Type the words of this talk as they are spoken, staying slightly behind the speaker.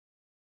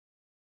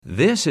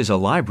This is a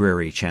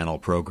Library Channel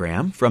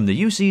program from the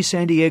UC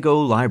San Diego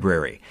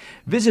Library.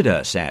 Visit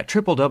us at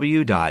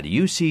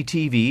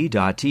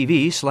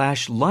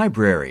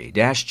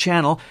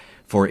www.uctv.tv/library-channel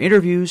for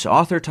interviews,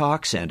 author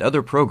talks, and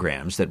other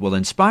programs that will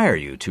inspire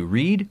you to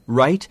read,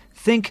 write,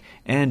 think,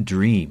 and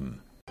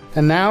dream.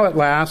 And now, at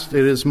last,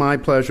 it is my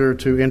pleasure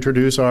to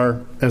introduce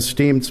our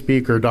esteemed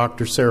speaker,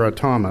 Dr. Sarah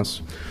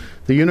Thomas,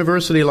 the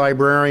University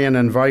Librarian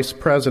and Vice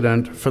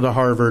President for the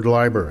Harvard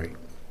Library.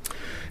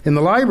 In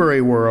the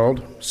library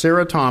world,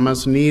 Sarah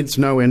Thomas needs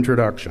no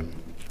introduction.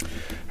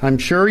 I'm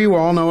sure you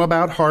all know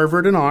about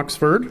Harvard and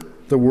Oxford,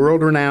 the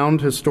world-renowned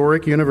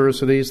historic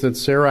universities that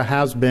Sarah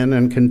has been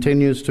and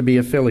continues to be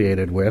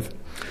affiliated with.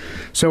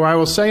 So I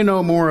will say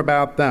no more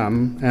about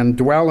them and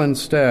dwell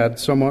instead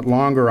somewhat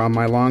longer on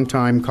my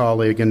longtime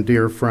colleague and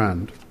dear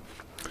friend.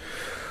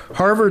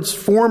 Harvard's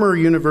former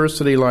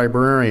university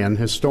librarian,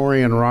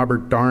 historian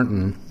Robert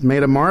Darnton,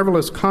 made a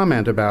marvelous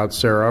comment about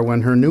Sarah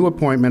when her new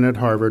appointment at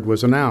Harvard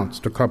was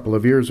announced a couple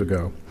of years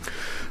ago.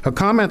 A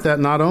comment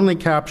that not only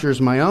captures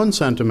my own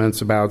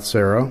sentiments about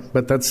Sarah,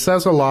 but that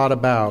says a lot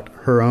about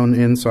her own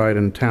insight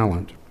and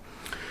talent.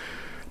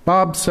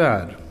 Bob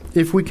said,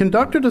 "If we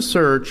conducted a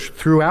search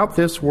throughout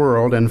this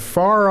world and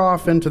far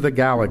off into the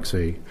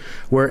galaxy,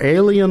 where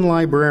alien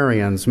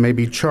librarians may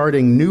be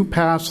charting new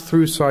paths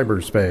through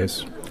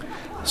cyberspace,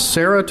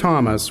 Sarah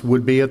Thomas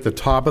would be at the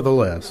top of the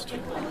list."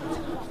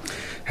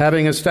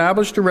 Having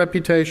established a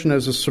reputation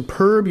as a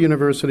superb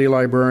university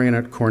librarian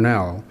at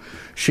Cornell,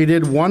 she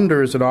did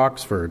wonders at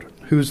Oxford,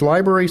 whose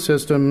library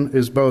system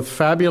is both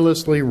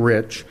fabulously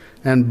rich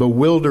and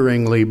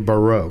bewilderingly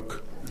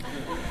baroque.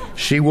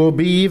 She will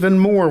be even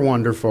more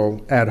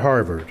wonderful at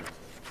Harvard.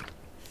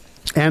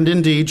 And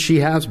indeed,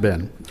 she has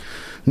been.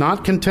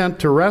 Not content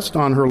to rest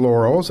on her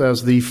laurels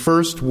as the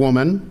first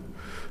woman,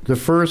 the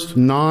first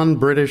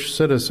non-British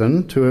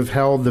citizen to have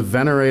held the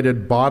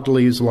venerated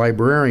Bodley's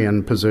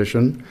librarian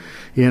position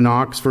in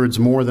Oxford's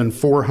more than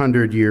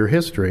 400-year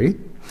history,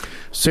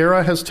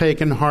 Sarah has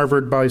taken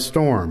Harvard by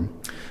storm,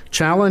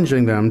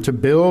 challenging them to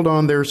build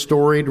on their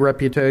storied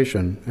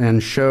reputation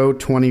and show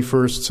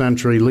 21st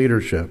century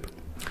leadership.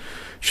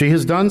 She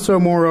has done so,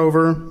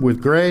 moreover,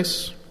 with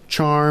grace,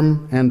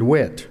 charm, and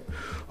wit,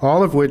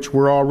 all of which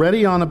were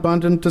already on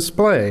abundant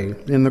display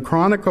in the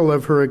chronicle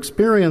of her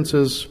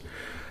experiences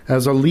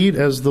as the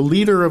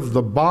leader of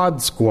the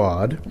Bod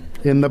Squad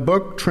in the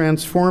book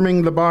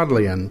Transforming the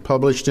Bodleian,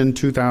 published in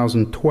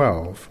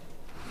 2012.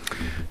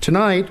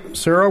 Tonight,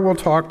 Sarah will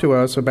talk to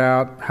us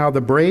about how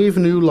the brave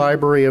new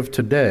library of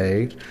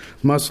today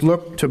must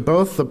look to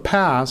both the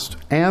past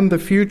and the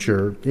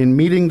future in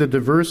meeting the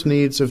diverse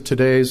needs of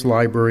today's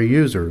library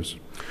users: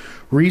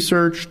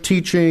 research,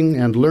 teaching,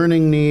 and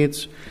learning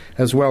needs,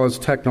 as well as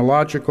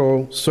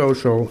technological,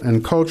 social,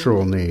 and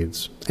cultural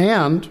needs.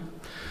 And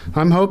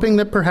I'm hoping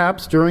that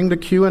perhaps during the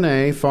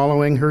Q&A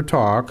following her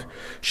talk,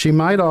 she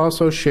might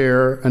also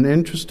share an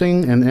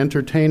interesting and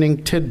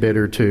entertaining tidbit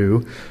or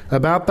two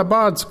about the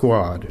Bod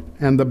Squad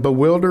and the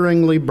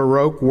bewilderingly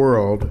baroque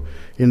world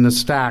in the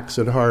stacks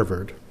at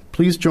Harvard.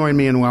 Please join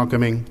me in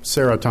welcoming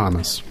Sarah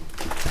Thomas.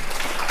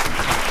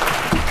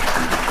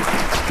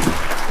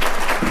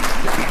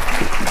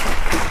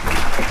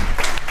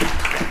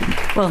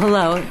 Well,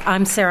 hello.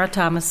 I'm Sarah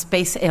Thomas,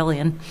 space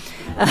alien.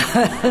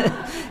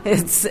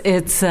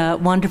 It's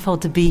wonderful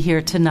to be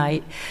here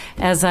tonight.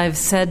 As I've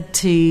said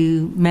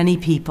to many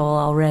people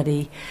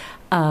already,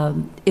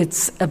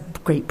 it's a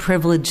great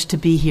privilege to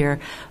be here.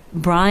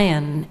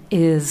 Brian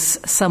is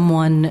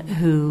someone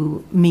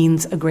who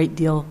means a great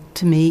deal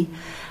to me.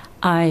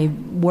 I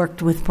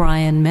worked with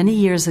Brian many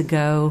years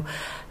ago.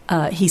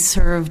 He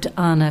served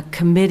on a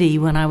committee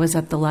when I was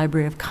at the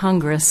Library of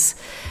Congress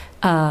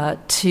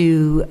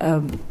to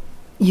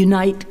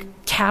unite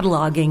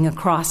cataloging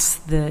across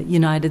the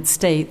United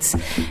States.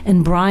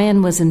 And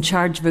Brian was in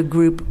charge of a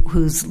group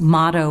whose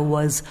motto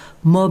was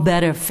more,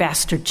 better,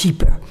 faster,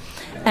 cheaper.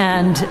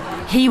 And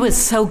he was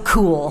so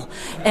cool.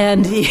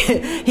 And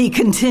he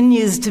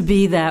continues to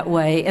be that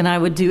way. And I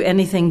would do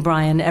anything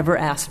Brian ever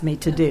asked me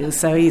to do.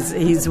 So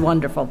he's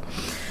wonderful.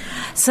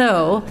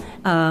 So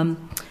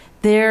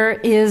there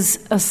is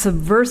a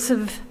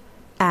subversive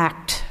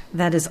act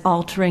that is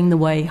altering the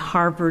way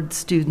Harvard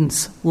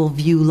students will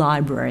view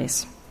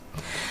libraries.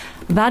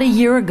 About a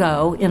year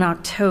ago, in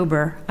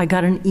October, I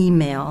got an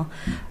email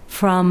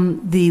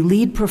from the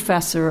lead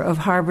professor of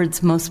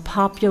Harvard's most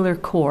popular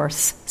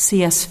course,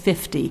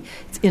 CS50.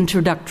 It's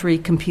Introductory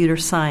Computer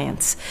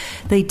Science.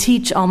 They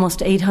teach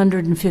almost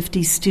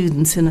 850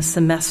 students in a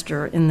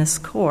semester in this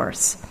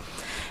course.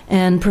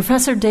 And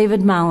Professor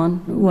David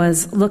Mallon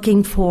was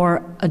looking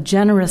for a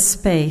generous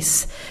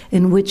space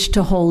in which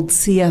to hold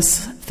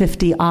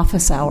CS50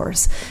 office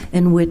hours,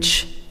 in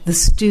which the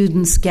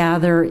students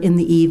gather in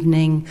the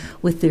evening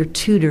with their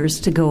tutors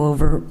to go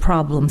over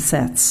problem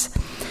sets.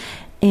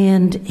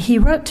 And he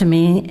wrote to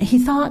me, he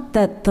thought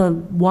that the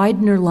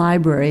Widener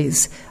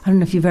libraries, I don't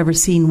know if you've ever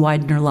seen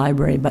Widener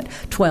Library, but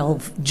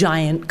 12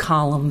 giant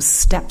columns,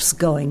 steps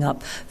going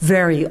up,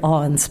 very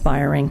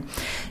awe-inspiring.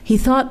 He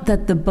thought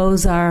that the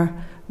Beaux-Arts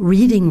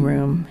reading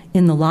room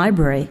in the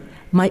library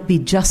might be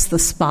just the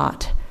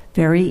spot,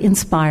 very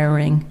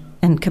inspiring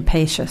and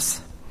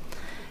capacious.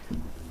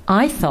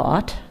 I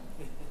thought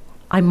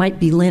I might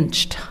be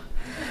lynched.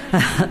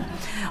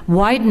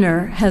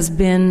 Widener has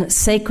been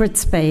sacred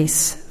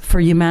space for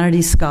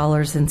humanities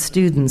scholars and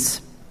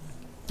students.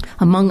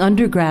 Among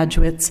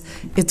undergraduates,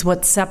 it's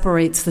what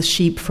separates the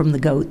sheep from the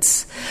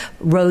goats,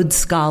 Rhodes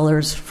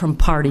scholars from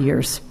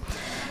partiers.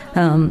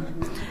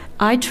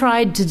 I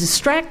tried to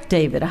distract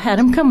David. I had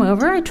him come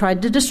over. I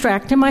tried to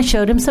distract him. I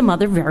showed him some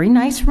other very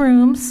nice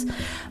rooms,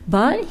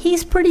 but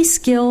he's pretty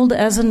skilled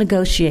as a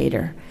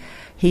negotiator.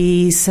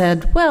 He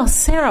said, "Well,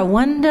 Sarah,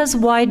 when does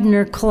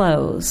Widener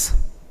close?"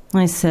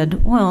 I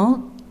said,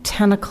 "Well,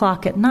 10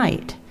 o'clock at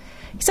night."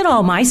 He said,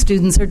 "Oh, my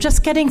students are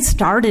just getting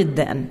started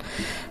then."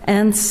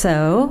 And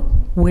so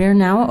we're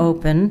now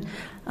open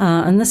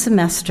in the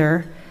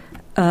semester.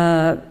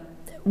 The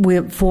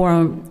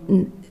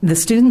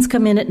students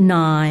come in at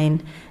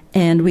 9,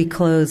 and we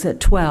close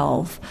at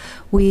 12.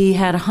 We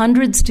had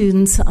 100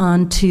 students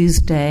on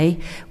Tuesday.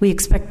 We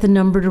expect the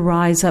number to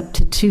rise up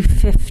to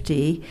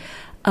 250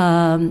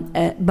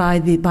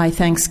 by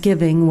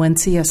Thanksgiving, when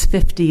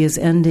CS50 is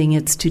ending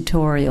its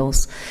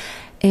tutorials.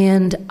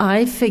 And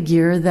I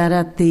figure that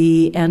at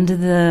the end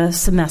of the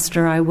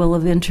semester, I will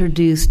have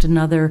introduced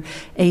another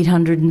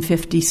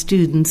 850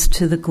 students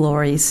to the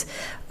glories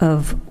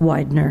of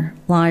Widener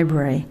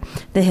Library.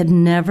 They had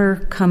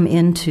never come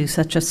into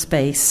such a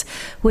space,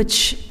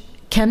 which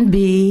can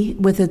be,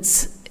 with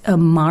its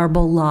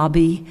marble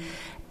lobby,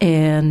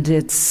 and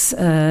it's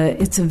a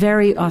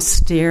very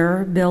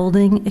austere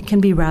building. It can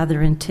be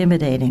rather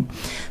intimidating.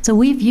 So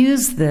we've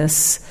used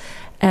this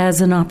as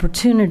an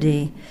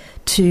opportunity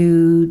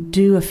to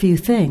do a few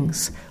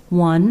things.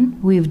 One,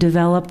 we've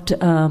developed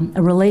a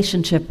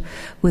relationship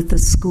with the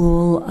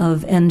School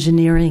of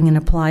Engineering and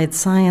Applied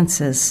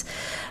Sciences,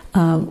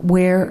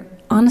 where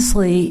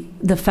honestly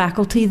the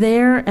faculty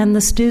there and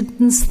the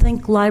students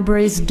think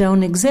libraries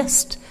don't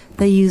exist.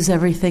 They use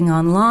everything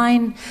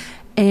online,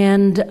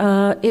 and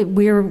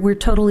we're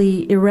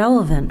totally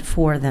irrelevant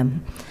for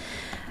them.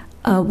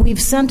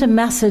 We've sent a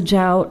message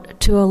out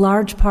to a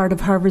large part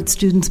of Harvard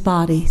students'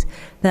 bodies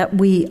that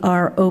we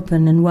are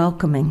open and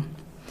welcoming.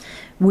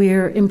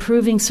 We're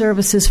improving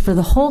services for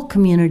the whole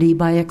community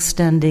by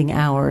extending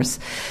hours.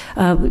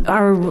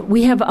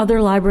 We have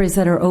other libraries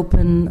that are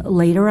open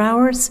later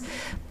hours,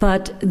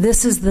 but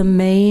this is the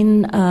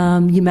main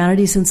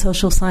Humanities and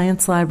Social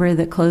Science library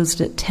that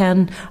closed at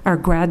 10. Our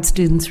grad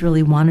students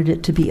really wanted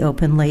it to be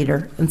open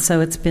later, and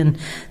so it's been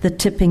the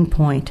tipping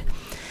point.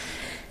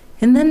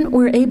 And then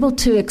we're able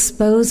to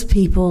expose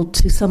people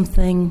to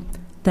something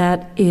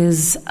that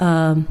is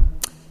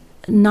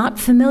not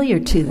familiar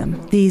to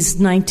them. These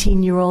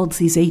 19-year-olds,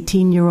 these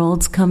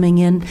 18-year-olds coming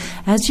in.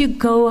 As you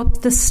go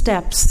up the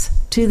steps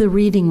to the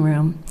reading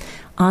room,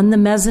 on the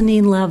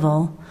mezzanine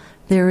level,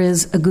 there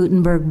is a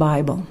Gutenberg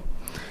Bible.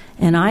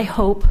 And I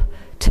hope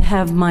to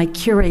have my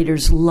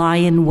curators lie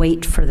in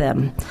wait for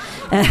them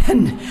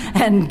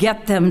and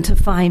get them to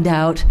find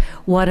out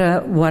what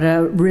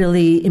a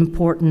really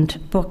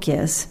important book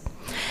is.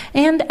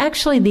 And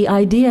actually, the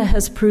idea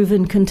has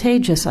proven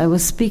contagious. I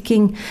was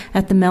speaking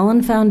at the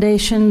Mellon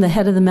Foundation. The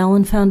head of the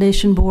Mellon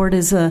Foundation board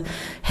is a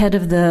head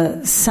of the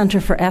Center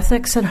for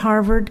Ethics at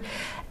Harvard.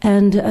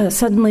 And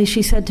suddenly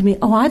she said to me,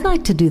 "Oh, I'd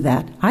like to do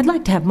that. I'd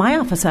like to have my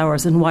office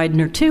hours in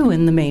Widener, too,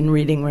 in the main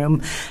reading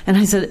room." And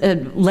I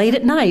said, late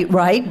at night,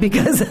 right?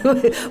 Because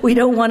we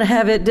don't want to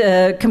have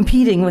it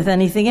competing with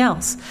anything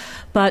else.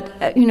 But,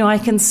 I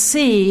can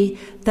see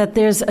that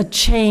there's a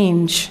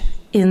change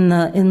in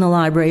the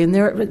library, and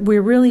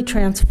we're really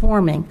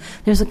transforming.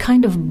 There's a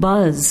kind of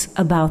buzz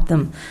about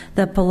them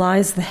that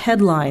belies the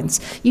headlines.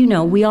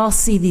 We all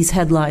see these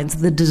headlines,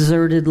 the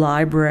deserted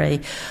library.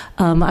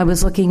 I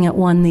was looking at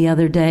one the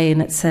other day,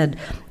 and it said,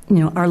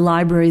 our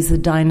libraries, the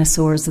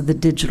dinosaurs of the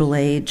digital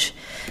age.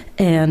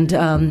 And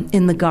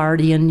in The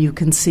Guardian, you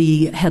can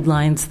see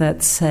headlines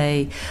that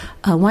say,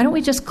 why don't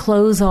we just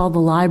close all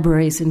the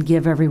libraries and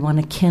give everyone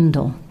a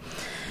Kindle?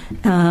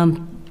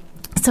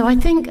 So I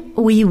think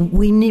we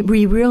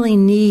really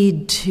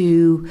need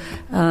to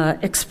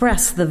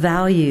express the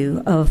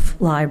value of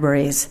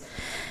libraries.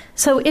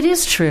 So it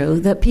is true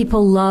that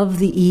people love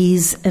the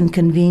ease and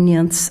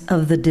convenience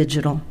of the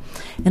digital,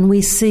 and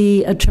we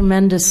see a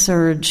tremendous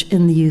surge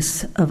in the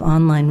use of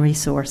online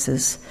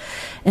resources.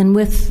 And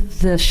with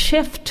the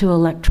shift to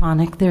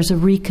electronic, there's a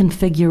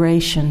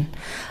reconfiguration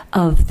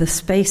of the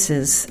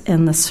spaces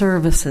and the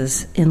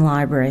services in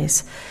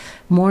libraries.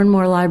 More and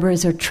more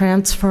libraries are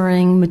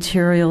transferring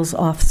materials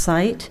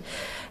off-site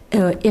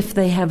if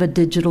they have a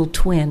digital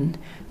twin.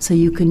 So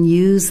you can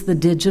use the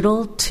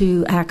digital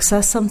to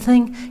access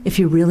something. If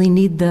you really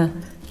need the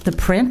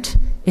print,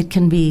 it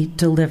can be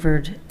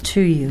delivered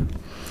to you.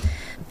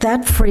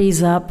 That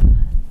frees up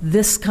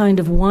this kind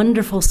of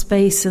wonderful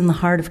space in the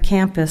heart of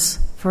campus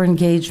for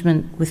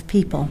engagement with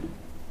people.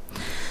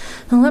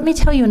 Now let me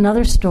tell you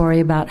another story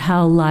about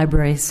how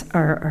libraries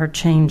are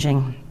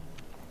changing.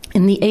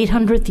 In the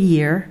 800th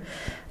year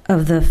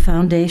of the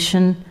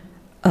foundation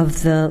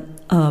of the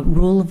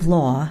rule of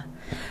law,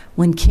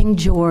 when King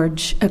John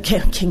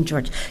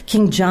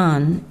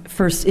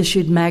first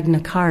issued Magna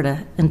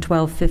Carta in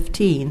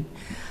 1215.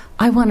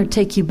 I want to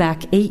take you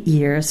back 8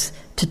 years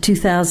to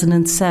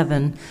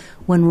 2007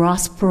 when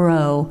Ross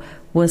Perot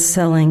was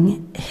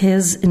selling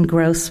his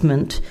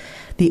engrossment,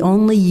 the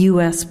only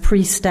U.S.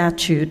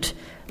 pre-statute,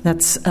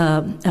 that's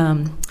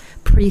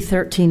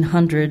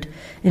pre-1300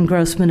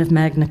 engrossment of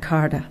Magna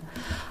Carta.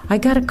 I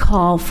got a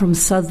call from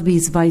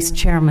Sotheby's vice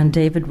chairman,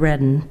 David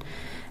Redden.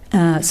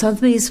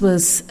 Sotheby's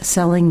was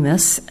selling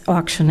this,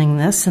 auctioning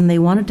this, and they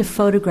wanted to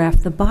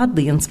photograph the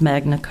Bodleian's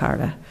Magna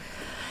Carta.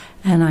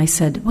 And I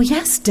said, well,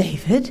 yes,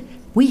 David,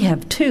 we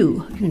have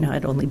two.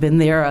 I'd only been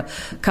there a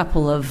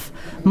couple of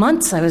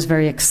months. I was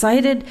very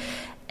excited.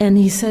 And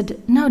he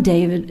said, no,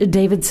 David.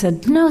 David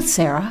said, no,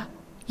 Sarah,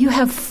 you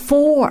have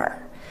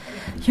four.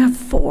 You have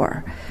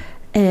four.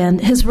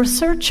 And his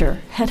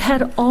researcher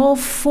had all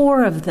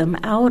four of them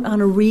out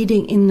on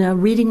in a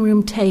reading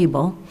room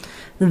table,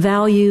 the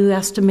value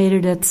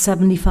estimated at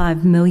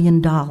 $75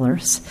 million.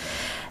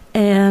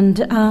 And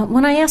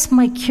when I asked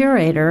my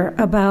curator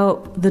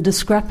about the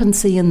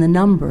discrepancy in the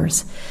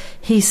numbers,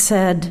 he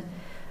said,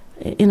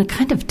 in a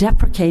kind of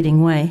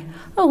deprecating way,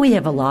 oh, we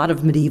have a lot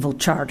of medieval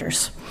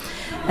charters.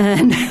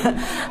 And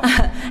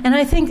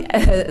I think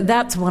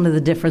that's one of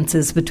the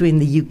differences between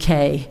the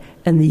UK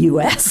and the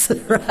US,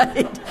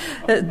 right?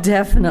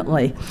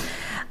 Definitely.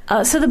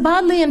 So the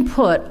Bodleian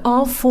put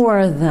all four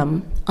of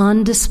them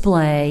on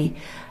display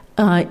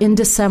in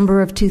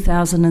December of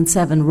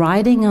 2007,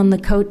 riding on the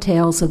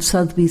coattails of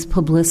Sotheby's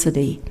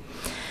publicity.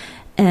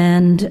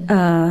 And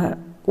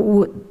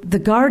the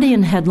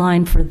Guardian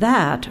headline for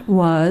that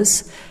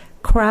was,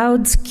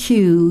 "Crowds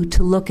queue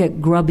to look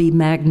at grubby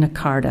Magna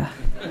Carta."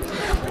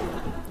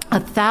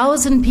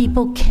 1,000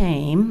 people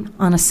came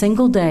on a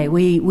single day.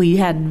 We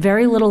had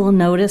very little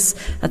notice.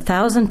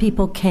 1,000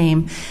 people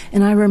came.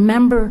 And I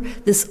remember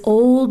this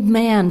old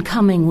man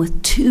coming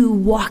with 2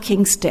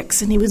 walking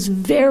sticks, and he was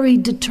very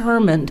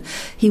determined.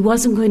 He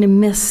wasn't going to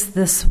miss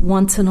this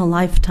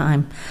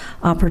once-in-a-lifetime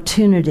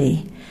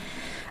opportunity.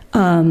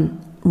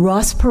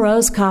 Ross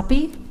Perot's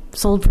copy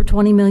sold for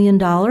 $20 million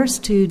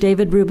to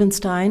David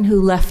Rubenstein, who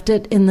left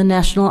it in the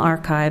National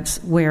Archives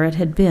where it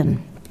had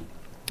been.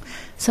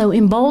 So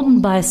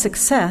emboldened by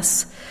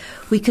success,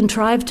 we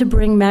contrived to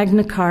bring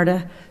Magna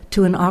Carta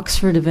to an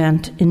Oxford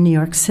event in New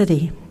York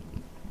City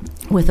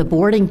with a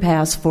boarding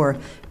pass for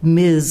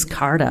Ms.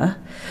 Carta,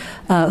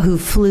 who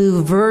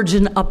flew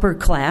Virgin upper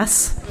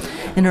class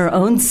in her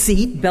own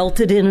seat,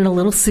 belted in a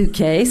little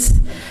suitcase.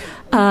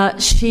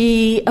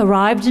 She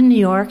arrived in New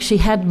York. She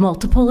had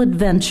multiple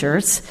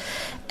adventures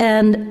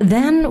and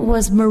then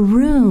was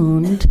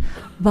marooned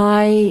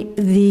by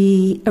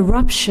the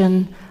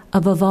eruption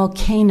of a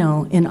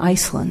volcano in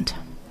Iceland.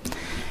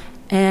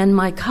 And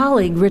my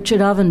colleague, Richard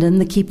Ovenden,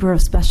 the keeper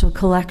of special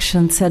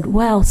collections, said,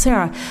 well,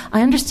 Sarah,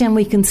 I understand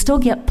we can still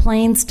get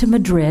planes to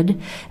Madrid,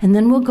 and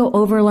then we'll go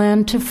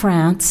overland to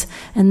France,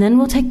 and then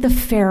we'll take the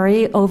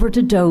ferry over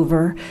to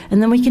Dover,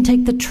 and then we can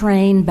take the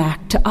train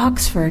back to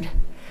Oxford.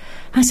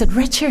 I said,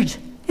 Richard,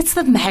 it's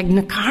the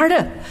Magna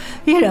Carta.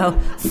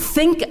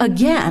 Think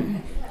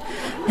again.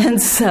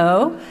 And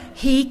so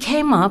he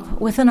came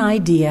up with an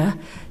idea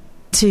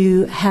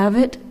to have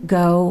it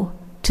go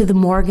to the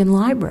Morgan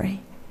Library.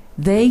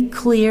 They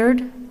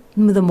cleared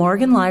the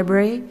Morgan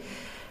Library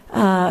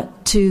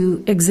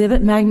to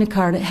exhibit Magna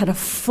Carta. It had a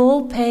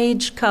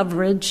full-page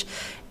coverage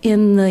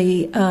in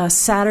the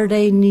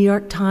Saturday New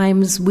York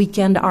Times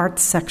Weekend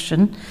Arts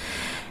section.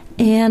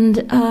 And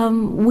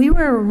we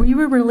were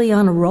really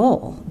on a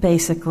roll,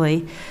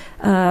 basically,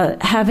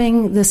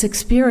 having this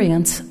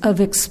experience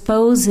of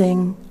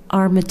exposing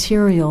our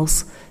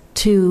materials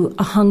to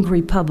a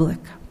hungry public.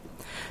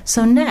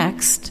 So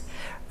next,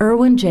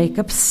 Irwin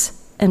Jacobs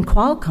and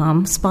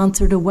Qualcomm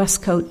sponsored a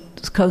West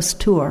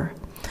Coast tour.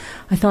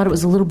 I thought it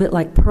was a little bit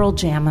like Pearl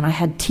Jam, and I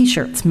had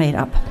T-shirts made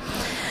up.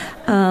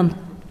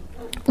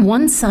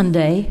 One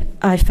Sunday,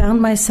 I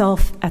found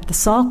myself at the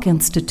Salk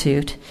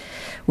Institute,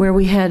 where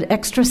we had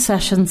extra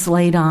sessions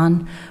laid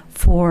on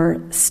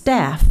for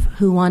staff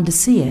who wanted to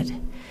see it.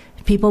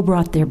 People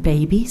brought their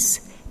babies.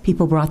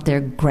 People brought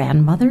their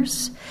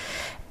grandmothers.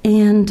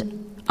 And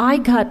I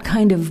got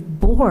kind of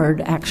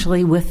bored,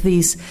 actually, with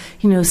these,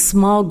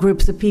 small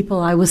groups of people.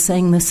 I was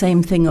saying the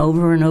same thing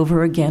over and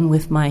over again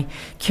with my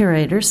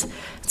curators.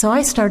 So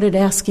I started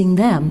asking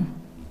them,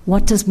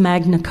 what does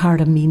Magna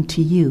Carta mean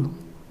to you?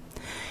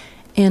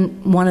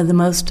 And one of the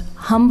most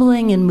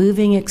humbling and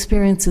moving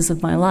experiences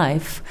of my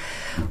life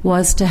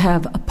was to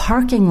have a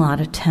parking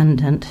lot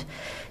attendant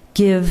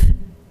give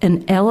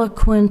an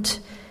eloquent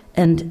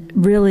and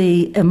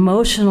really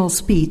emotional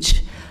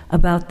speech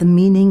about the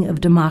meaning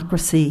of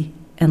democracy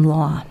and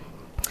law.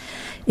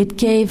 It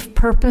gave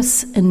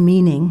purpose and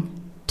meaning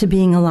to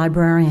being a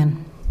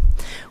librarian.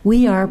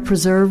 We are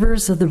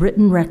preservers of the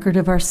written record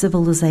of our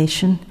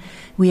civilization.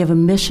 We have a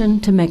mission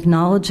to make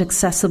knowledge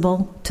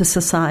accessible to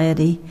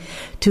society,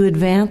 to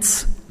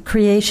advance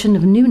creation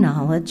of new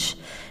knowledge,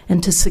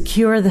 and to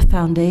secure the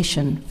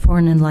foundation for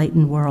an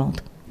enlightened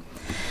world.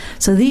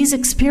 So these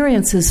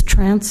experiences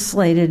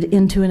translated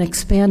into an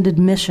expanded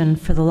mission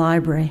for the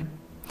library.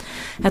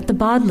 At the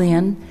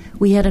Bodleian,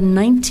 we had a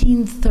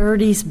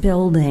 1930s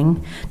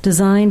building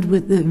designed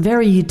with a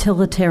very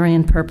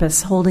utilitarian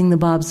purpose, holding the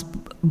Bob's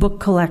book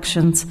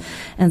collections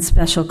and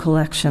special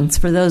collections.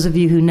 For those of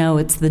you who know,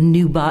 it's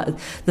the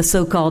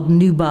so-called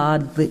New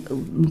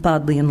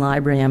Bodleian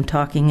Library I'm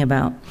talking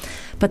about.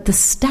 But the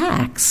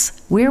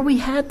stacks, where we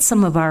had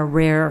some of our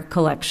rare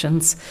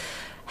collections,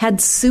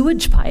 had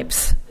sewage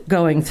pipes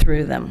going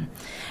through them.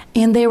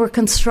 And they were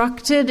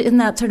constructed in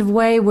that sort of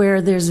way where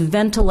there's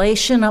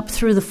ventilation up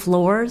through the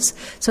floors.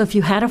 So if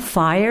you had a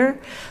fire,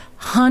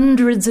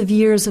 hundreds of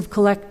years of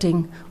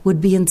collecting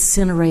would be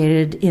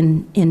incinerated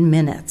in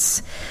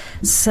minutes.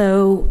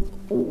 So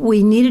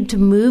we needed to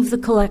move the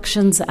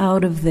collections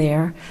out of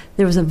there.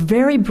 There was a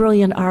very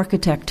brilliant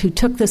architect who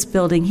took this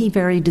building. He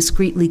very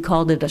discreetly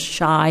called it a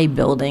shy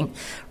building.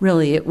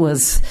 Really, it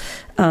was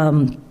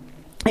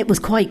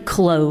quite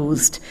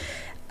closed.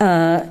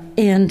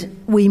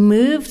 And we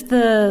moved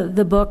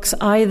the books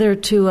either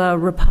to a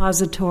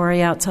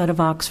repository outside of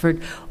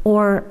Oxford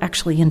or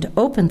actually into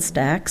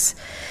OpenStax.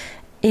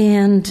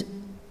 And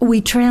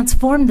we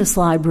transformed this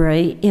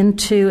library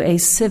into a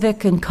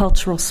civic and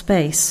cultural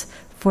space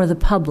for the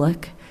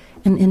public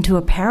and into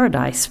a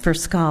paradise for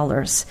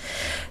scholars.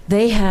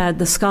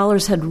 The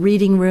scholars had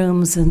reading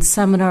rooms and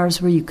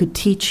seminars where you could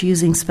teach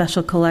using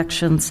special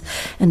collections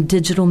and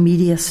digital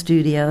media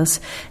studios.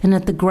 And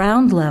at the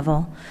ground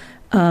level,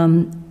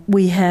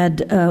 we had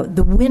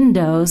the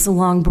windows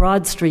along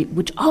Broad Street,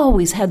 which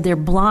always had their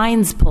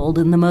blinds pulled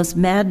in the most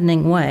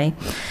maddening way,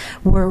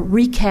 were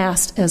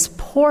recast as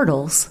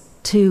portals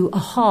to a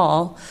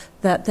hall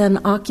that then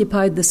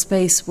occupied the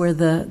space where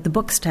the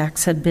book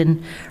stacks had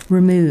been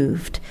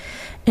removed.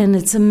 And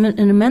it's an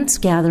immense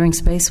gathering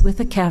space with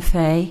a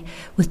cafe,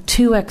 with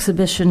 2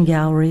 exhibition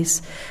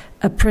galleries,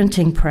 a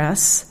printing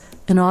press,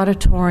 an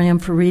auditorium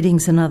for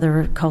readings and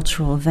other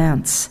cultural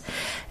events.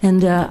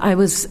 And I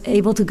was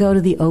able to go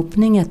to the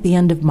opening at the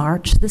end of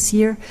March this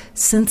year.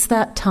 Since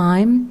that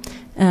time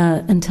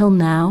until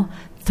now,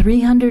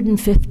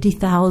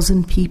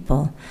 350,000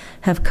 people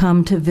have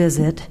come to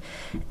visit.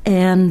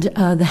 And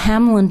the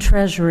Hamelin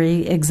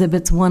Treasury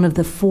exhibits one of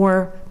the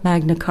 4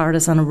 Magna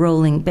Cartas on a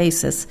rolling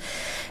basis.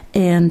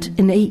 And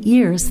in 8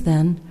 years,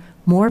 then,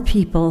 more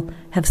people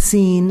have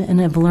seen and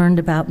have learned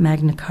about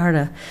Magna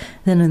Carta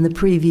than in the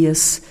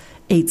previous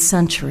 8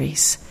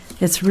 centuries.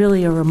 It's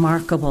really a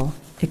remarkable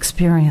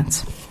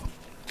experience.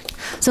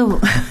 So,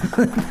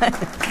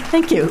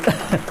 thank you.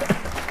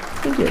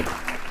 Thank you.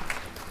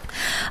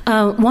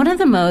 One of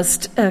the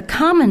most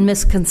common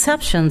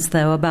misconceptions,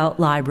 though, about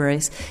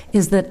libraries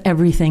is that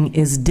everything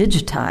is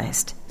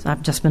digitized. So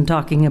I've just been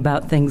talking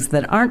about things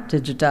that aren't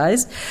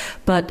digitized,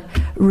 but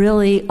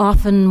really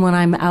often when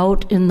I'm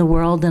out in the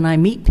world and I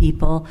meet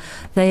people,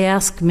 they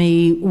ask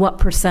me what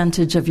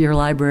percentage of your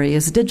library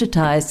is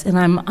digitized, and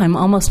I'm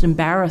almost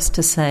embarrassed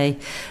to say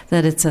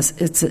that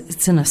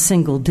it's in a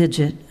single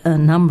digit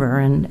number,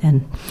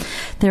 and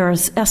there are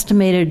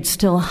estimated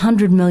still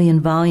 100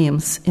 million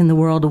volumes in the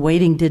world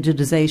awaiting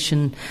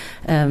digitization,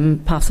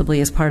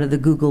 possibly as part of the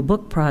Google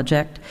Book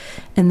Project,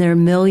 and there are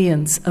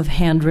millions of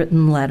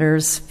handwritten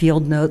letters,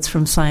 field notes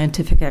from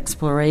scientific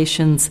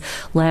explorations,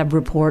 lab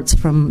reports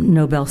from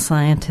Nobel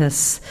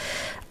scientists,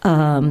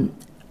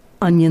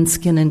 onion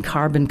skin and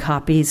carbon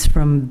copies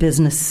from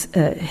business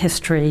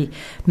history,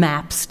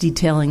 maps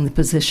detailing the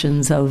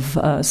positions of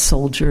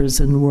soldiers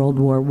in World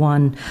War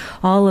I.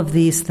 All of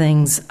these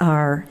things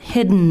are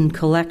hidden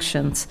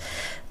collections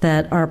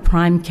that are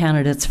prime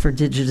candidates for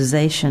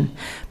digitization.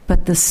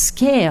 But the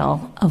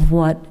scale of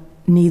what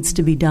needs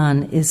to be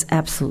done is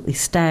absolutely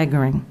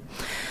staggering.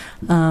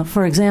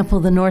 For example,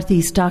 the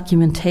Northeast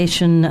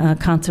Documentation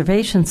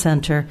Conservation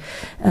Center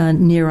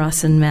near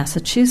us in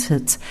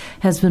Massachusetts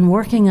has been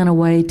working on a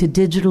way to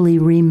digitally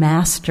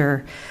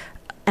remaster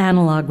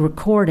analog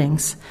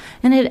recordings,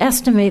 and it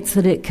estimates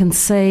that it can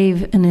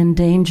save an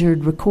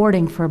endangered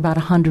recording for about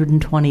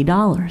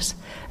 $120.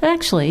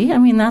 Actually, I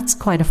mean, that's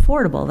quite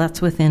affordable.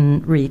 That's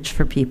within reach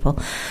for people.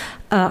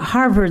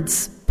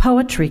 Harvard's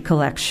poetry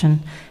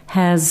collection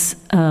has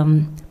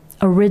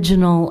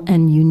original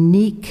and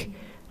unique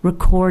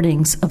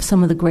recordings of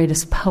some of the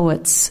greatest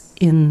poets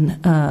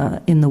in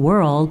the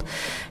world,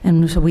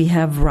 and so we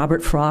have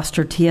Robert Frost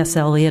or T.S.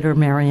 Eliot or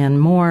Marianne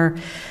Moore.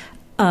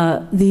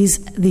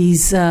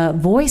 These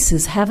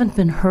voices haven't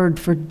been heard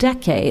for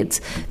decades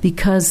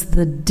because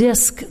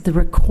the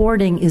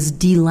recording is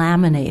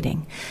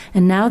delaminating,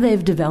 and now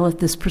they've developed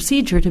this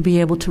procedure to be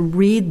able to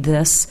read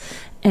this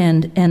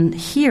and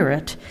hear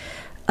it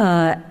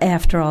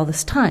after all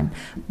this time,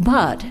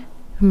 but.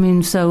 I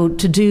mean, so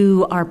to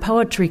do our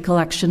poetry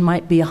collection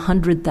might be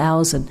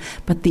 100,000,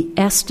 but the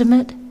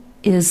estimate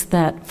is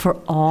that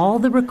for all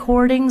the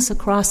recordings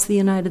across the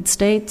United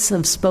States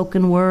of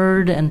spoken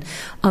word and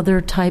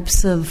other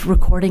types of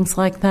recordings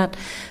like that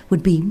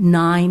would be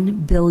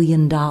 $9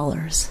 billion.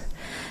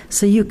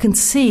 So you can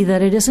see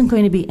that it isn't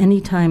going to be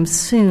anytime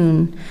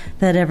soon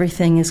that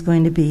everything is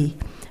going to be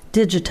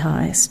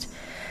digitized.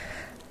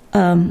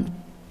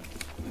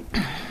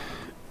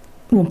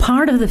 Well,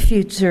 part of the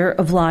future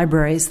of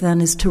libraries,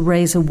 then, is to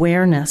raise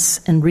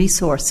awareness and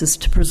resources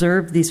to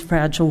preserve these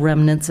fragile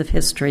remnants of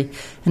history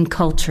and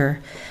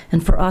culture,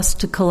 and for us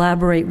to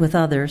collaborate with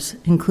others,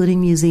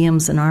 including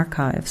museums and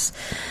archives,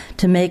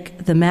 to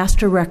make the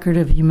master record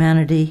of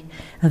humanity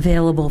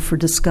available for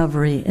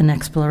discovery and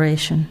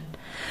exploration.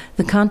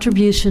 The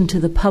contribution to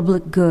the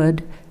public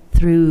good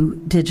through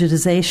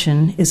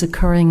digitization is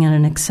occurring at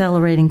an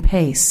accelerating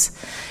pace,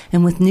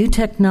 and with new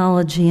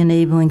technology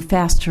enabling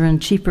faster and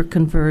cheaper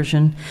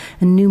conversion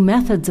and new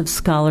methods of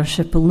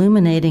scholarship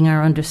illuminating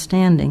our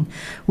understanding,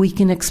 we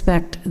can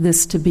expect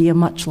this to be a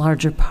much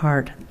larger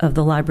part of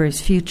the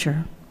library's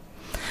future.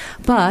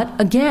 But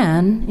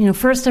again,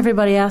 first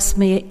everybody asks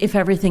me if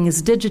everything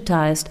is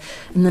digitized,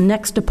 and the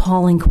next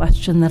appalling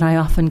question that I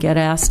often get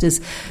asked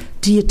is,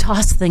 do you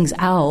toss things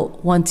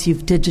out once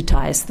you've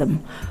digitized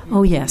them?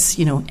 Oh, yes,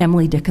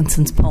 Emily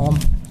Dickinson's poem.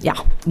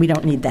 Yeah, we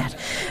don't need that.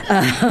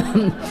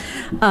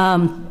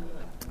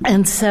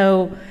 And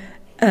so,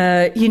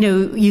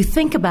 you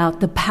think about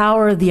the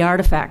power of the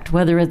artifact,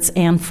 whether it's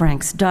Anne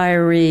Frank's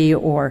diary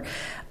or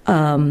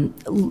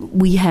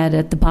we had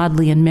at the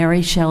Bodleian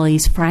Mary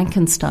Shelley's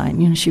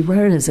Frankenstein. She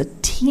wrote it as a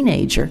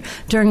teenager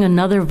during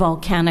another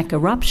volcanic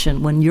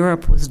eruption when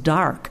Europe was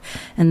dark,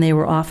 and they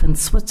were off in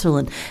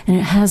Switzerland. And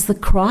it has the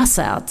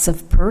crossouts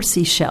of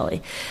Percy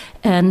Shelley.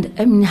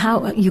 And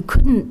how you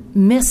couldn't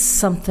miss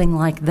something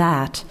like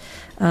that.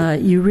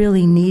 You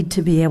really need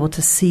to be able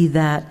to see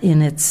that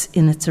in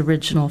its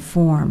original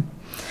form.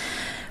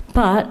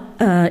 But,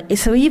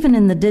 so even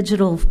in the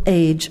digital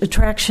age,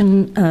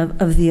 attraction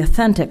of the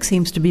authentic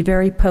seems to be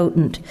very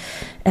potent,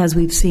 as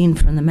we've seen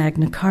from the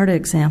Magna Carta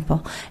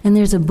example. And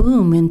there's a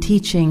boom in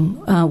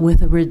teaching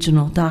with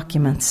original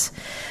documents.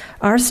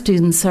 Our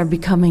students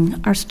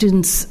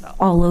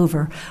all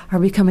over are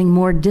becoming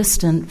more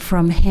distant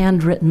from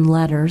handwritten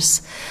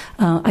letters.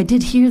 I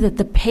did hear that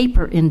the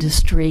paper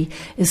industry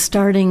is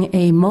starting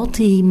a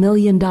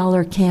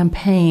multi-million-dollar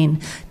campaign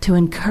to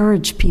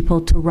encourage people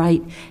to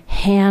write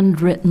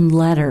handwritten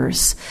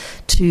letters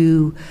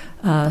to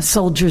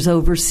soldiers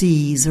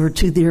overseas or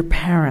to their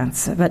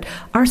parents. But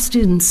our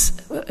students,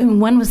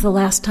 when was the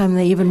last time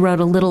they even wrote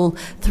a little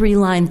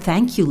 3-line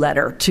thank you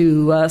letter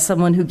to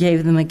someone who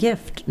gave them a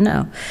gift?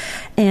 No.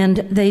 And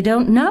they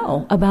don't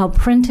know about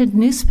printed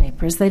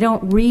newspapers. They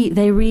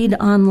read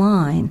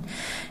online.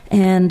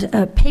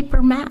 And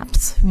paper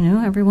maps,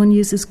 everyone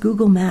uses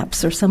Google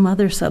Maps or some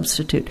other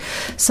substitute.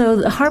 So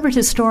the Harvard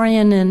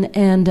historian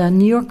and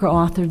New Yorker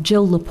author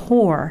Jill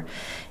Lepore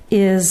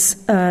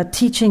is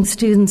teaching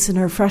students in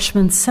her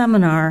freshman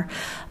seminar,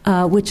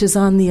 which is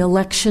on the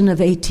election of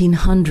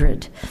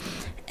 1800.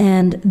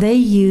 And they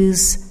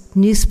use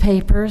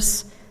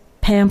newspapers,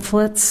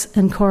 pamphlets,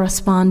 and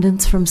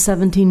correspondence from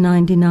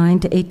 1799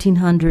 to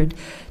 1800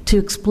 to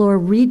explore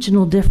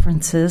regional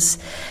differences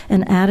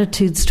and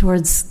attitudes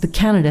towards the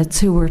candidates,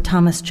 who were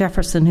Thomas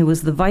Jefferson, who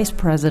was the vice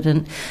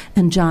president,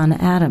 and John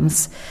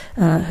Adams,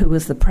 who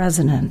was the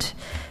president.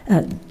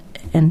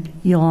 And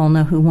you all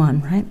know who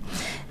won, right?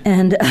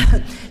 And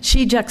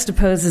she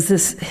juxtaposes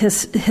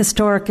this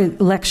historic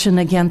election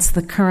against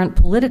the current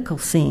political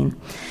scene.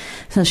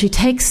 So she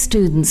takes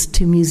students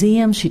to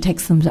museums, she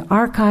takes them to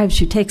archives,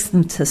 she takes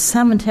them to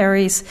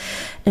cemeteries,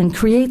 and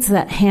creates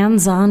that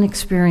hands-on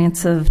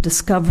experience of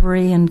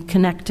discovery and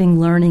connecting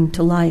learning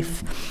to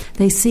life.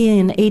 They see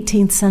an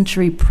 18th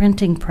century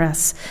printing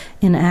press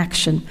in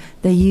action.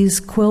 They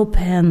use quill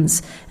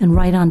pens and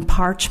write on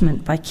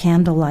parchment by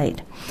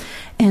candlelight.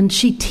 And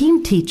she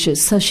team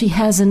teaches, so she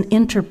has an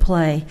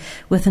interplay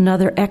with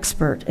another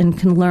expert and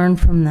can learn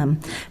from them.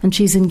 And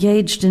she's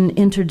engaged in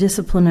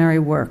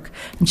interdisciplinary work.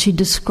 And she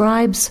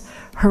describes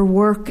her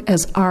work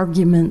as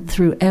argument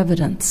through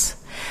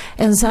evidence.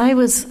 As I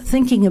was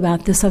thinking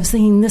about this, I was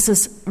thinking this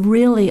is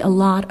really a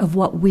lot of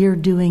what we're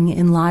doing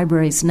in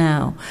libraries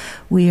now.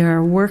 We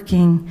are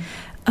working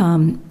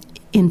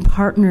in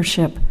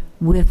partnership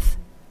with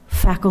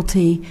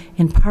faculty,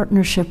 in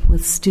partnership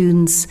with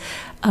students.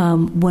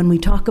 When we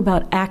talk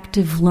about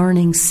active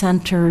learning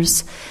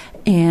centers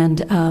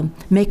and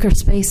maker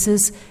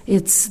spaces,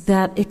 it's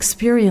that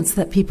experience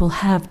that people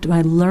have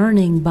by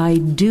learning, by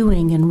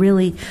doing, and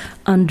really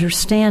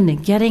understanding,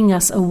 getting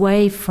us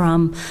away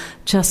from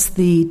just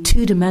the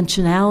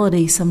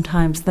two-dimensionality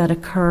sometimes that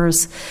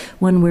occurs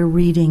when we're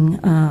reading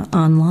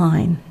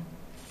online.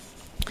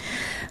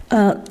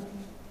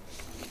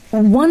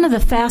 One of the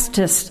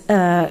fastest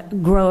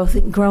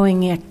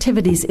growing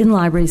activities in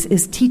libraries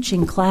is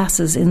teaching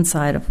classes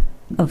inside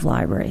of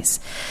libraries.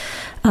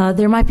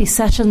 There might be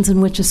sessions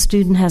in which a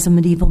student has a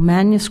medieval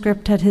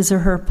manuscript at his or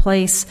her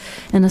place,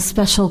 and a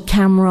special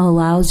camera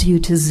allows you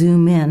to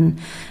zoom in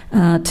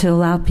to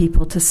allow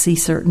people to see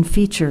certain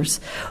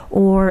features.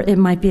 Or it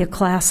might be a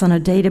class on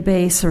a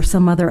database or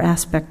some other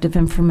aspect of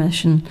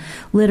information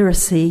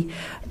literacy.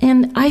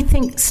 And I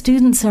think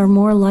students are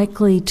more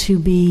likely to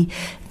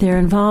they're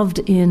involved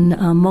in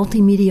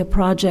multimedia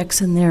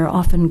projects, and they're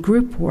often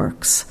group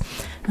works.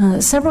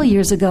 Several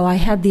years ago, I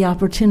had the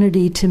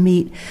opportunity to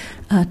meet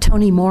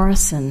Toni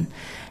Morrison,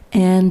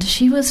 And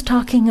she was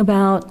talking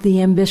about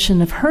the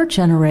ambition of her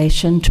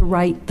generation to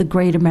write the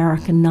great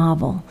American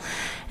novel.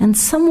 And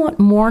somewhat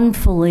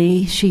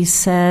mournfully, she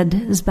said,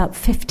 it was about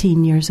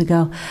 15 years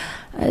ago,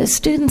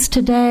 students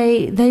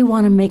today, they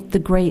want to make the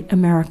great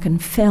American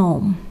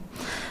film.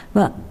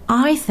 But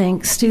I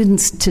think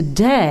students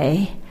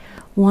today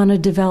want to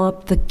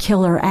develop the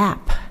killer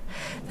app.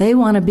 They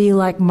want to be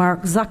like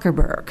Mark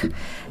Zuckerberg.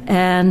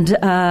 And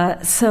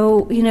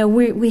so,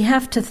 we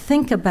have to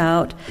think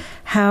about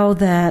how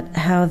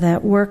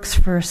that works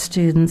for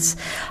students.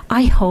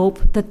 I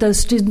hope that those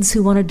students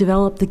who want to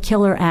develop the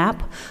killer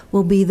app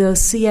will be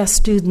those CS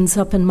students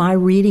up in my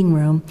reading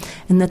room,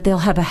 and that they'll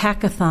have a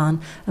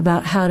hackathon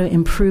about how to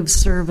improve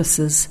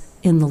services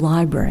in the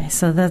library.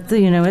 So that,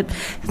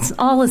 it's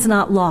all is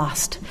not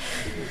lost.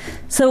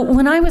 So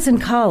when I was in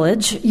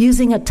college,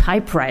 using a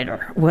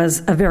typewriter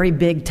was a very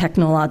big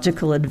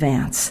technological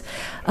advance.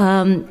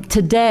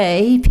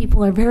 Today,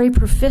 people are very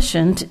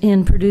proficient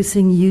in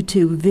producing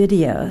YouTube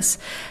videos.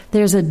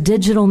 There's a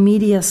digital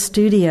media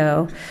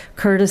studio,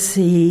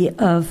 courtesy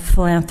of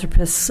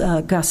philanthropists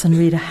Gus and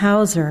Rita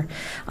Hauser,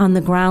 on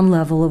the ground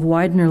level of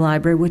Widener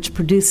Library, which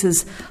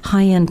produces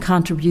high-end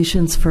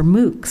contributions for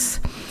MOOCs.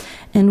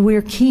 And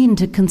we're keen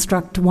to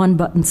construct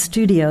one-button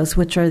studios,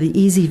 which are the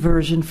easy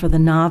version for the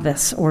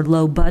novice or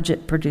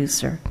low-budget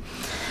producer.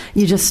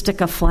 You just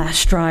stick a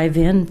flash drive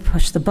in,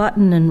 push the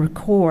button, and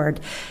record.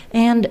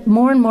 And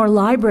more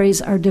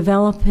libraries are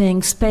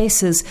developing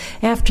spaces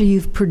after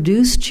you've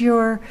produced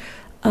your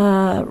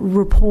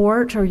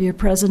report or your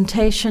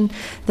presentation.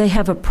 They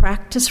have a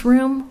practice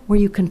room where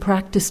you can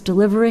practice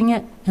delivering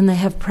it, and they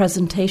have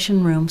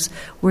presentation rooms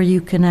where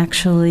you can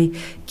actually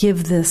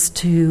give this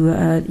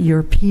to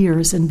your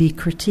peers and be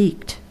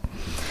critiqued.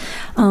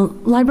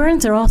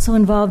 Librarians are also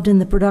involved in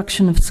the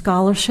production of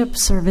scholarship,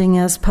 serving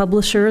as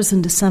publishers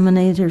and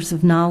disseminators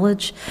of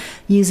knowledge,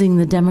 using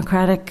the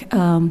democratic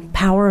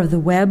power of the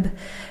web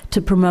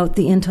to promote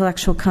the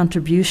intellectual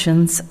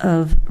contributions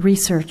of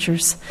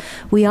researchers.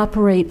 We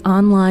operate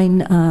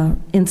online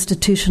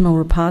institutional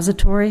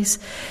repositories,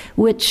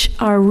 which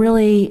are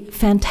really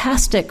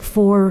fantastic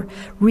for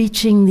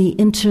reaching the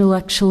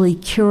intellectually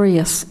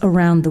curious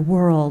around the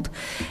world.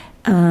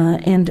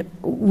 And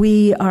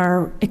we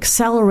are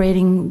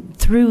accelerating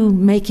through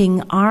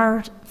making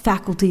our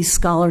faculty's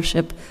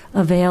scholarship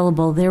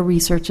available, their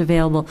research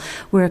available.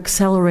 We're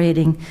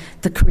accelerating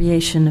the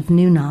creation of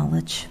new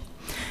knowledge.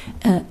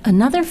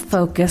 Another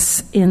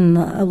focus in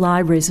the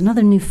libraries,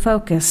 another new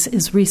focus,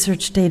 is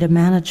research data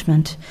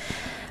management.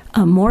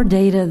 More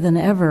data than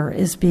ever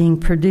is being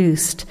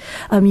produced.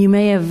 You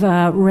may have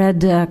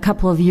read a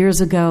couple of years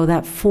ago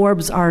that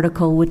Forbes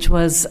article, which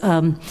was,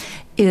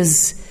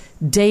 is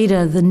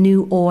data the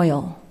new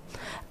oil?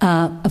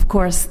 Of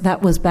course,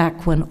 that was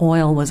back when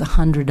oil was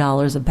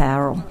 $100 a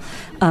barrel.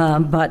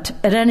 But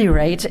at any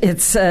rate,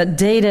 it's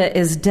data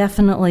is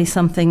definitely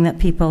something that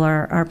people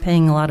are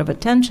paying a lot of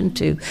attention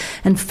to.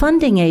 And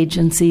funding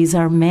agencies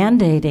are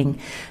mandating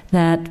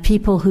that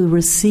people who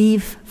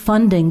receive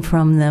funding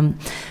from them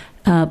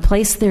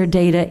place their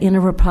data in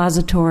a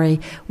repository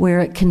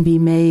where it can be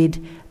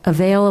made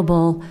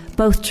available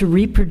both to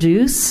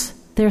reproduce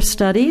their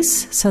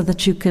studies so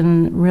that you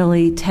can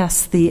really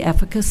test the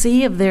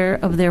efficacy of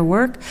their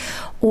work,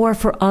 or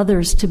for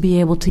others to be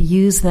able to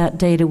use that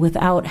data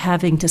without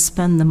having to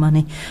spend the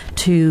money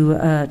to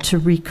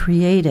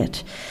recreate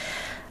it.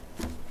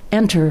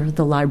 Enter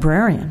the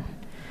librarian.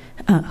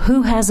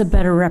 Who has a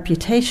better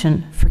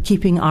reputation for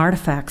keeping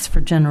artifacts for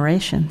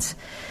generations?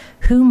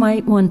 Who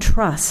might one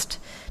trust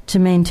to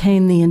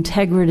maintain the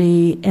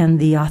integrity and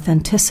the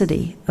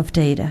authenticity of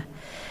data?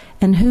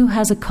 And who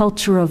has a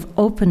culture of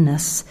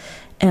openness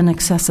and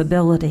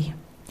accessibility?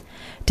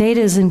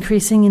 Data is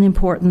increasing in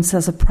importance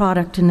as a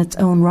product in its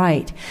own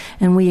right,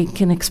 and we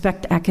can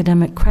expect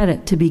academic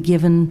credit to be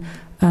given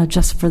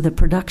just for the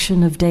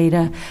production of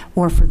data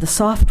or for the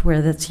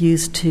software that's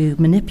used to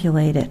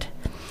manipulate it.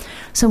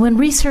 So when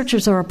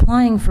researchers are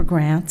applying for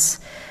grants,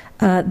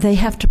 they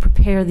have to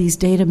prepare these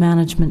data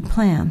management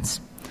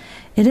plans.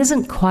 It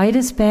isn't quite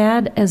as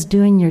bad as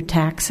doing your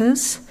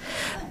taxes,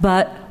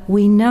 but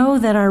we know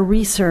that our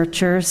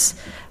researchers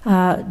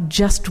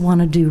just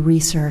want to do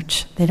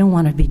research. They don't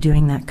want to be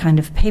doing that kind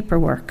of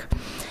paperwork.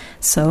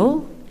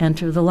 So,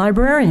 enter the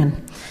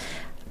librarian.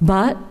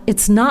 But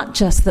it's not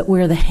just that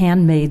we're the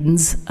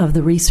handmaidens of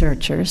the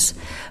researchers,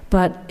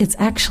 but it's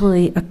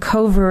actually a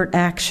covert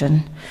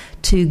action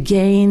to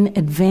gain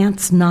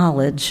advanced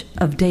knowledge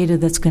of data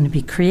that's going to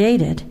be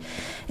created.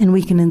 And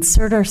we can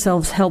insert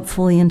ourselves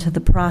helpfully into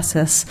the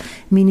process,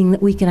 meaning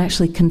that we can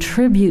actually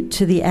contribute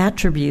to the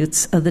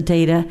attributes of the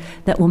data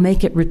that will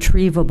make it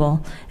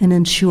retrievable and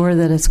ensure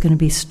that it's going to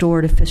be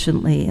stored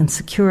efficiently and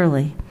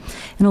securely.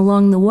 And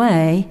along the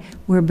way,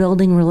 we're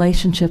building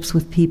relationships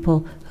with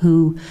people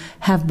who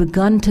have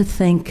begun to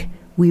think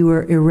we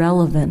were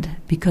irrelevant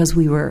because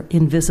we were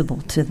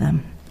invisible to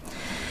them.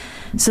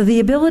 So the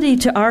ability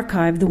to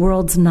archive the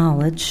world's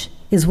knowledge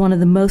is one of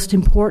the most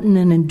important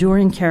and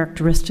enduring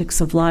characteristics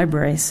of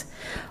libraries.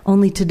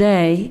 Only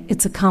today,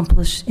 it's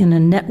accomplished in a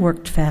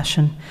networked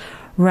fashion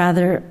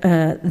rather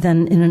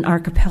than in an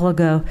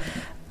archipelago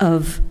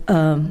of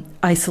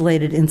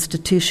isolated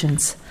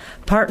institutions.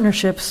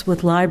 Partnerships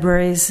with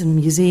libraries and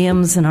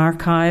museums and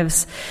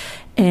archives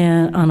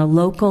and on a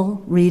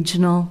local,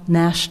 regional,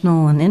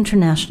 national, and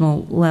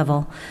international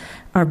level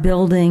are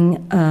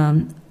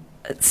building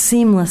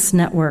seamless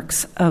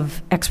networks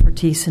of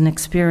expertise and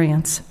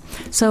experience.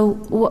 So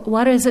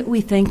what is it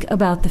we think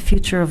about the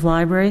future of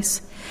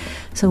libraries?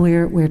 So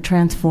we're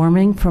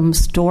transforming from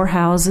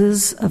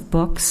storehouses of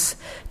books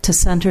to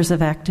centers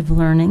of active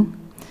learning.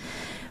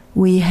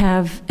 We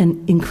have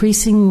an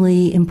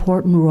increasingly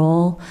important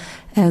role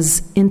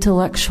as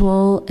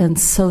intellectual and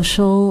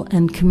social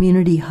and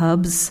community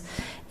hubs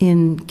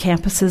in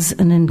campuses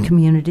and in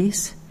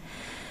communities.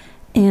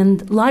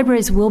 And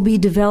libraries will be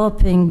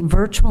developing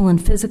virtual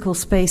and physical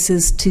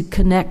spaces to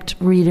connect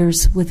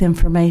readers with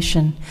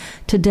information.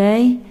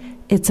 Today,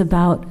 it's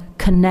about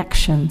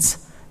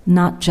connections,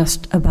 not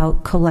just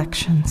about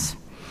collections.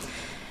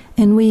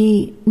 And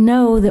we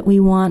know that we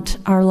want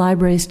our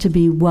libraries to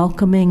be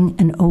welcoming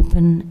and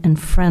open and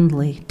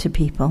friendly to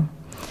people.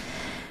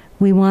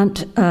 We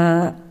want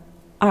to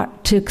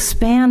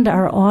expand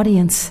our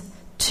audience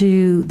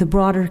to the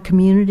broader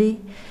community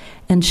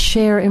and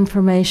share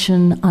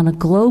information on a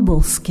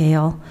global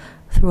scale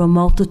through a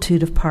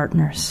multitude of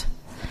partners.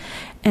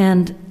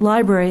 And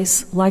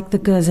libraries, like the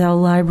Gazelle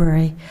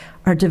Library,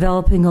 are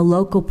developing a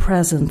local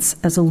presence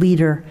as a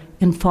leader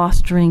in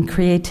fostering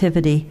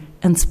creativity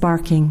and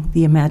sparking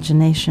the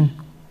imagination.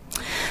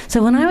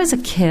 So when I was a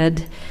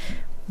kid,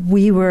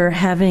 we were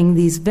having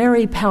these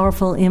very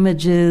powerful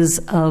images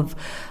of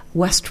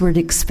westward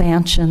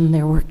expansion.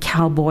 There were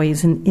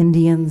cowboys and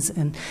Indians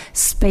and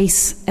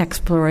space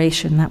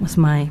exploration. That was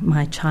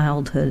my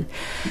childhood.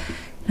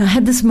 And I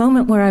had this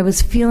moment where I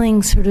was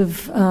feeling sort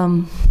of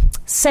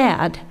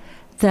sad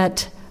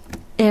that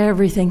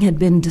everything had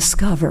been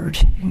discovered,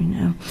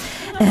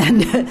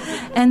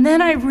 And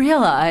then I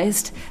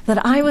realized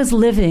that I was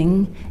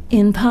living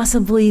in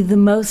possibly the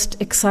most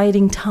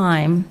exciting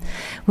time,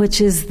 which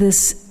is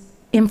this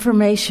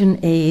information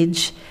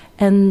age,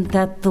 and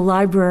that the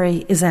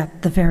library is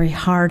at the very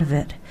heart of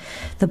it.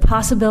 The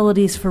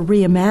possibilities for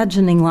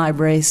reimagining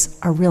libraries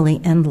are really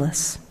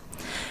endless.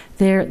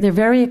 They're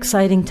very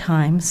exciting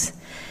times,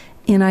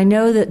 and I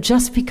know that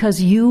just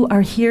because you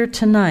are here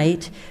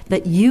tonight,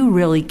 that you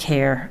really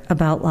care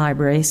about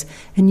libraries,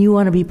 and you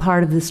want to be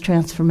part of this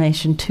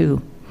transformation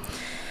too.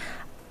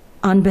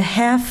 On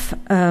behalf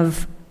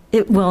of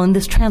in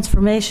this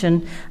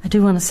transformation, I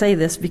do want to say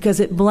this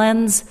because it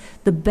blends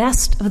the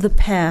best of the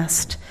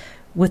past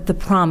with the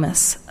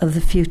promise of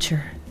the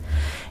future.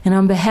 And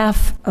on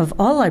behalf of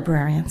all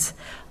librarians,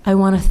 I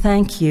want to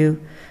thank you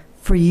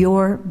for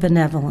your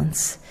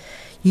benevolence.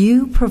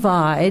 You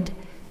provide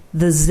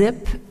the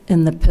zip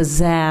and the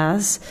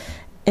pizzazz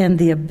and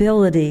the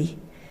ability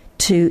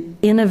to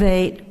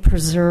innovate,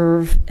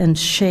 preserve, and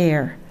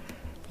share.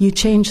 You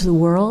change the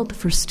world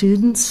for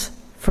students,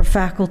 for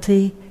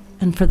faculty,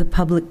 and for the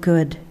public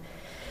good.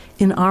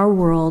 In our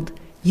world,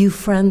 you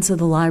friends of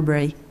the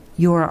library,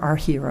 you're our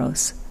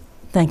heroes.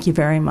 Thank you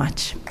very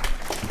much.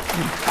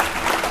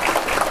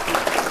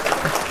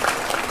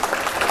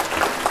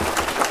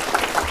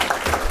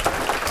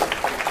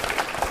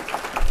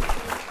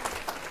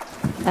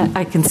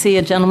 I can see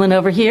a gentleman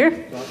over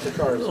here.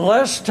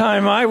 Last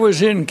time I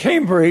was in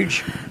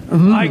Cambridge,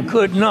 I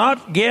could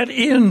not get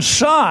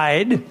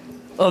inside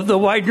of the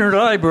Widener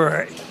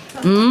Library.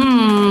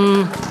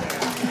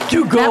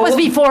 That was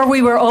before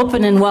we were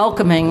open and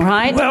welcoming,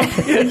 right? Well,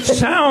 it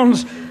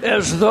sounds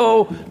as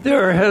though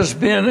there has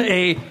been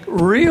a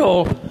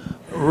real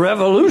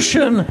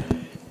revolution,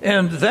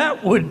 and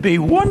that would be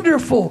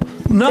wonderful.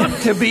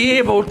 Not to be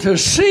able to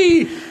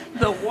see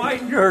the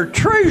Widener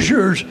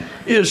treasures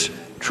is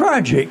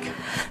tragic.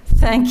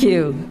 Thank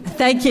you.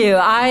 Thank you.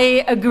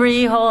 I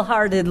agree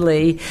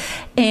wholeheartedly.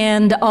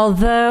 And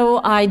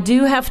although I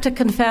do have to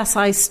confess,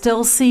 I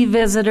still see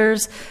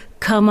visitors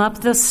come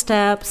up the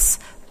steps,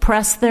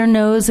 press their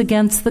nose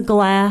against the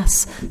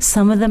glass.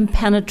 Some of them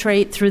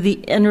penetrate through the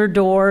inner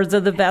doors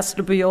of the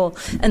vestibule,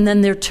 and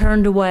then they're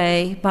turned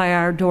away by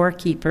our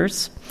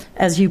doorkeepers,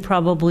 as you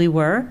probably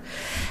were.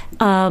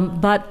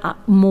 But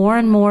more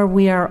and more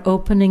we are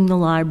opening the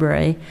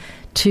library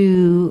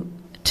to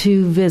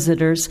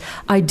visitors.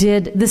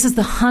 This is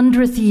the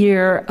 100th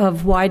year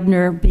of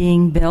Widener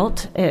being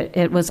built.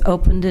 It was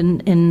opened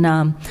in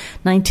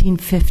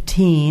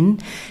 1915,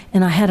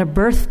 and I had a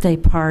birthday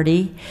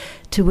party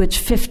to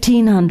which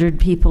 1,500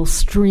 people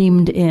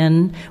streamed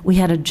in. We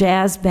had a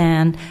jazz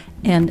band,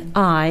 and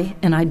I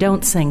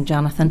don't sing,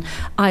 Jonathan,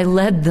 I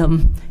led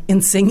them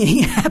in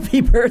singing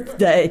Happy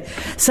Birthday.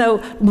 So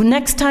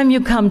next time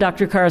you come,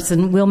 Dr.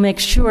 Carson, we'll make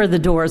sure the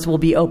doors will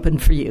be open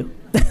for you.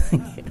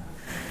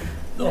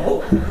 The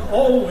Hopkins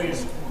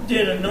always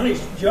did a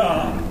nice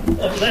job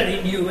of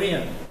letting you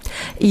in.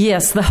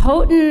 Yes, the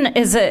Houghton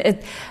is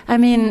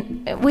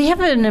we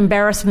have an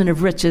embarrassment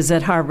of riches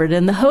at Harvard,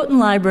 and the Houghton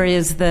Library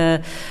is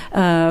a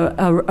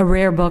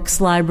rare books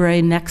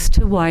library next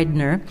to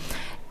Widener.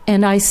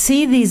 And I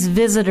see these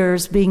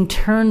visitors being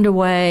turned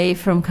away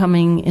from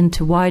coming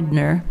into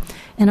Widener.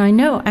 And I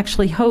know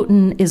actually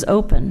Houghton is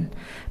open,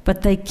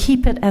 but they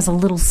keep it as a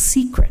little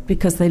secret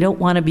because they don't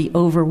want to be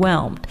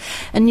overwhelmed.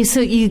 And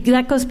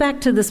that goes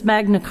back to this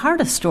Magna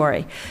Carta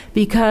story,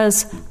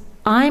 because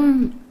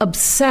I'm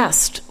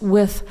obsessed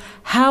with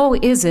how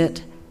is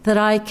it that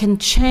I can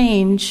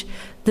change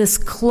this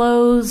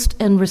closed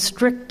and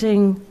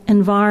restricting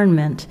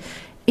environment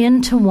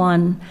into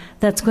one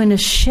that's going to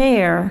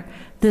share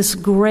this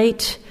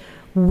great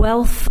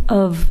wealth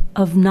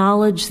of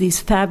knowledge, these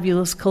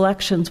fabulous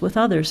collections with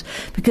others.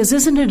 Because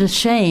isn't it a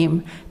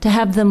shame to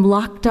have them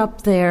locked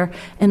up there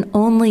and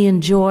only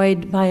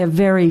enjoyed by a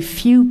very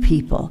few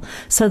people?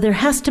 So there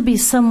has to be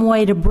some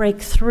way to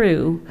break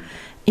through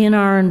in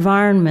our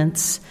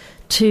environments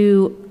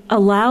to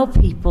allow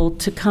people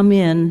to come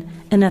in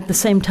and at the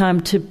same time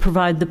to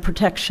provide the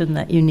protection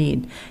that you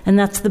need. And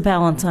that's the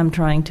balance I'm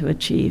trying to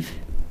achieve.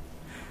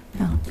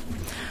 Yeah.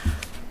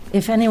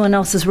 If anyone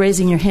else is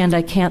raising your hand,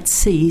 I can't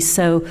see,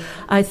 so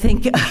I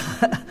think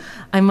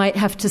I might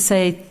have to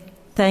say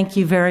thank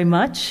you very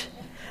much.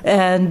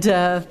 And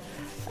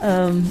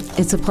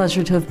it's a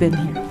pleasure to have been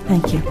here.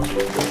 Thank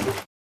you.